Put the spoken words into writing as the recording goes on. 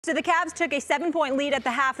So the Cavs took a 7-point lead at the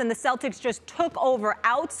half, and the Celtics just took over,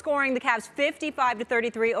 outscoring the Cavs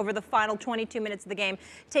 55-33 over the final 22 minutes of the game,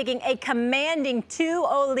 taking a commanding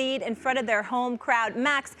 2-0 lead in front of their home crowd.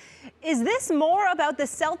 Max, is this more about the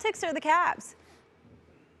Celtics or the Cavs?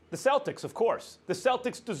 The Celtics, of course. The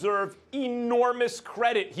Celtics deserve enormous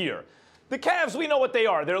credit here. The Cavs, we know what they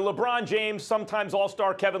are. They're LeBron James, sometimes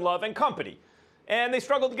all-star Kevin Love and company. And they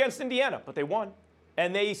struggled against Indiana, but they won.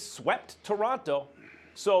 And they swept Toronto.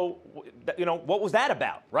 So, what was that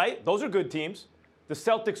about, right? Those are good teams. The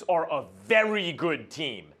Celtics are a very good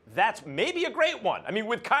team. That's maybe a great one. I mean,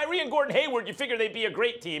 with Kyrie and Gordon Hayward, you figure they'd be a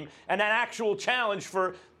great team and an actual challenge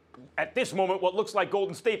for, at this moment, what looks like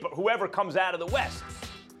Golden State, but whoever comes out of the West.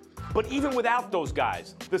 But even without those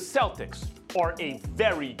guys, the Celtics are a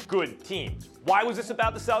very good team. Why was this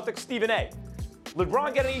about the Celtics? Stephen A.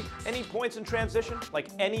 LeBron get any points in transition? Like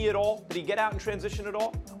any at all? Did he get out in transition at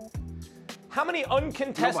all? How many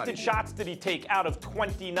uncontested shots did he take out of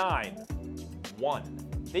 29? 1.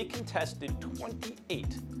 They contested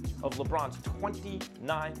 28 of LeBron's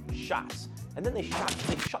 29 shots. And then they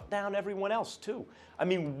shut down everyone else, too. I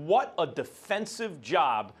mean, what a defensive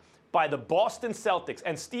job by the Boston Celtics.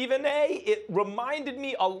 And Stephen A., it reminded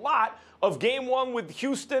me a lot of Game 1 with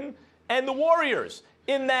Houston and the Warriors,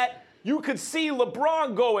 in that you could see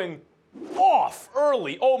LeBron going off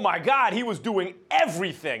early. Oh my God, he was doing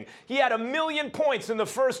everything. He had 1 million points in the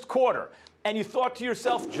first quarter. And you thought to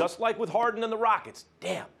yourself, just like with Harden and the Rockets,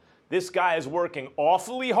 damn, this guy is working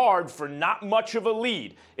awfully hard for not much of a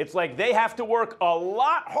lead. It's like they have to work a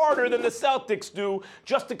lot harder than the Celtics do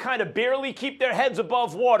just to kind of barely keep their heads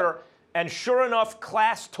above water. And sure enough,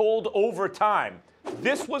 class told overtime.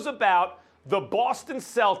 This was about the Boston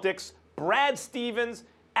Celtics, Brad Stevens,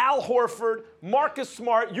 Al Horford, Marcus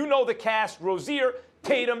Smart, you know the cast, Rozier,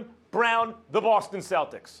 Tatum, Brown, the Boston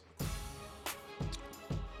Celtics.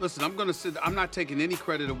 Listen, I'm not taking any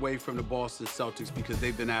credit away from the Boston Celtics because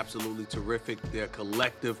they've been absolutely terrific. Their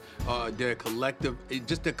collective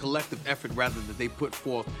effort rather that they put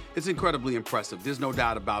forth is incredibly impressive. There's no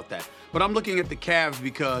doubt about that. But I'm looking at the Cavs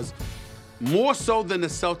because more so than the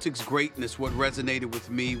Celtics' greatness, what resonated with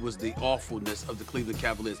me was the awfulness of the Cleveland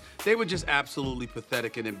Cavaliers. They were just absolutely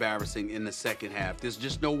pathetic and embarrassing in the second half. There's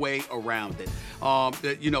just no way around it.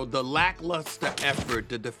 The lackluster effort,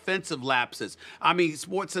 the defensive lapses. I mean,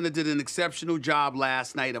 SportsCenter did an exceptional job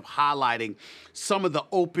last night of highlighting some of the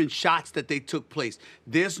open shots that they took place.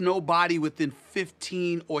 There's nobody within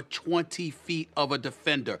 15 or 20 feet of a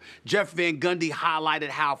defender. Jeff Van Gundy highlighted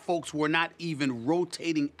how folks were not even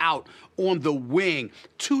rotating out on the wing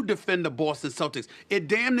to defend the Boston Celtics. It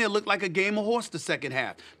damn near looked like a game of horse the second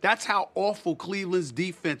half. That's how awful Cleveland's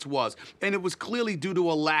defense was. And it was clearly due to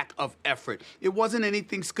a lack of effort. It wasn't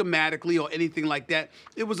anything schematically or anything like that.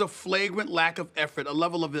 It was a flagrant lack of effort, a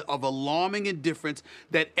level of alarming indifference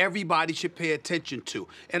that everybody should pay attention to.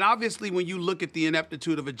 And obviously, when you look at the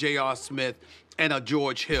ineptitude of a J.R. Smith and a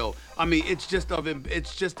George Hill, I mean, it's just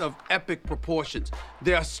of epic proportions.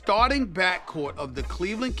 Their starting backcourt of the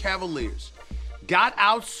Cleveland Cavaliers got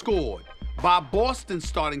outscored by Boston's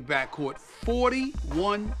starting backcourt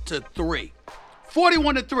 41-3.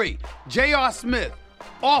 41-3. J.R. Smith,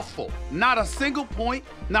 awful. Not a single point,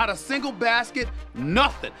 not a single basket,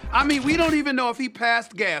 nothing. I mean, we don't even know if he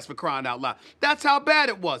passed gas, for crying out loud. That's how bad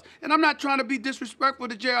it was. And I'm not trying to be disrespectful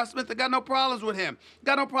to J.R. Smith. I got no problems with him.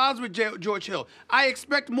 Got no problems with George Hill. I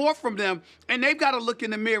expect more from them, and they've got to look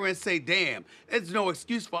in the mirror and say, damn, it's no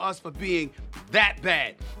excuse for us for being that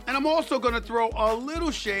bad. And I'm also going to throw a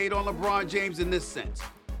little shade on LeBron James in this sense.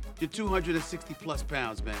 You're 260-plus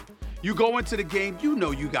pounds, man. You go into the game, you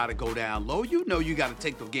know you got to go down low. You know you got to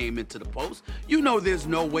take the game into the post. You know there's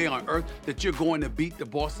no way on earth that you're going to beat the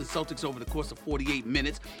Boston Celtics over the course of 48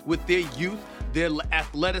 minutes with their youth, their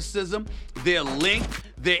athleticism, their length,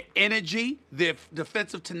 their energy, their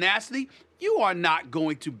defensive tenacity. You are not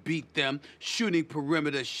going to beat them shooting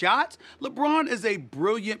perimeter shots. LeBron is a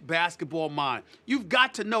brilliant basketball mind. You've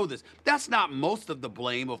got to know this. That's not most of the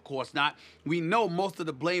blame, of course not. We know most of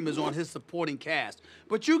the blame is on his supporting cast.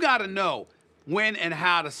 But you got to know when and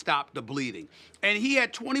how to stop the bleeding. And he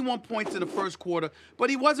had 21 points in the first quarter, but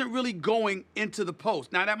he wasn't really going into the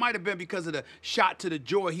post. Now, that might have been because of the shot to the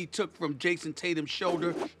jaw he took from Jason Tatum's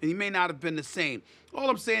shoulder, and he may not have been the same. All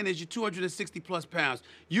I'm saying is you're 260-plus pounds.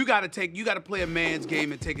 You got to play a man's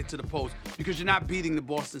game and take it to the post because you're not beating the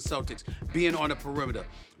Boston Celtics being on the perimeter.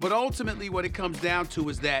 But ultimately what it comes down to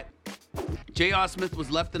is that J.R. Smith was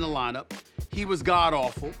left in the lineup. He was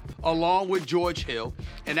god-awful, along with George Hill.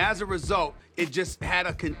 And as a result, it just had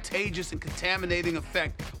a contagious and contaminating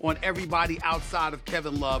effect on everybody outside of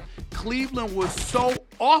Kevin Love. Cleveland was so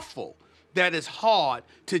awful that it's hard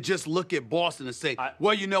to just look at Boston and say,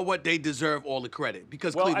 well, you know what? They deserve all the credit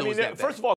because Well, Cleveland I mean, was that bad. first of all,